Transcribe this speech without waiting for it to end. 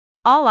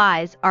All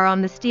eyes are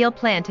on the steel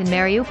plant in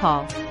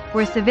Mariupol,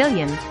 where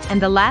civilians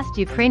and the last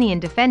Ukrainian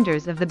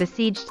defenders of the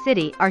besieged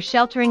city are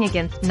sheltering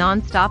against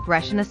non-stop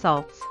Russian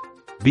assaults.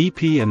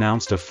 BP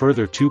announced a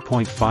further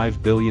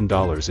 $2.5 billion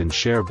in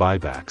share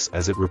buybacks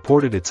as it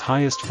reported its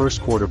highest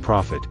first-quarter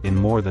profit in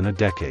more than a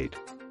decade.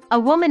 A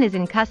woman is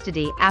in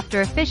custody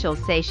after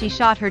officials say she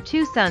shot her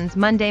two sons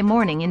Monday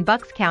morning in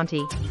Bucks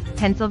County,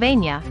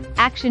 Pennsylvania,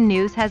 Action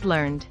News has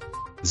learned.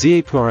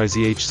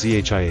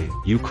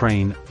 Zaporizhzhia,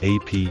 Ukraine,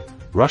 AP.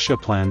 Russia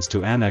plans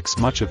to annex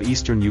much of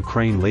eastern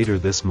Ukraine later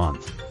this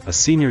month, a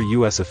senior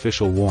U.S.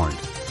 official warned,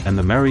 and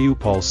the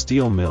Mariupol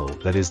steel mill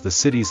that is the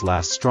city's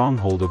last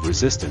stronghold of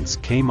resistance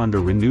came under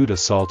renewed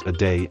assault a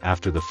day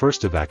after the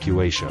first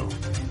evacuation.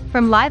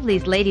 From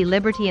Lively's Lady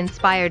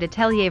Liberty-inspired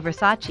Atelier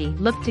Versace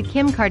looked to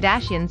Kim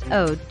Kardashian's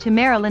ode to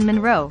Marilyn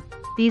Monroe,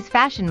 these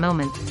fashion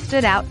moments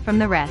stood out from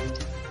the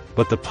rest.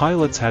 But the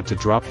pilots had to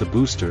drop the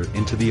booster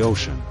into the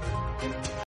ocean.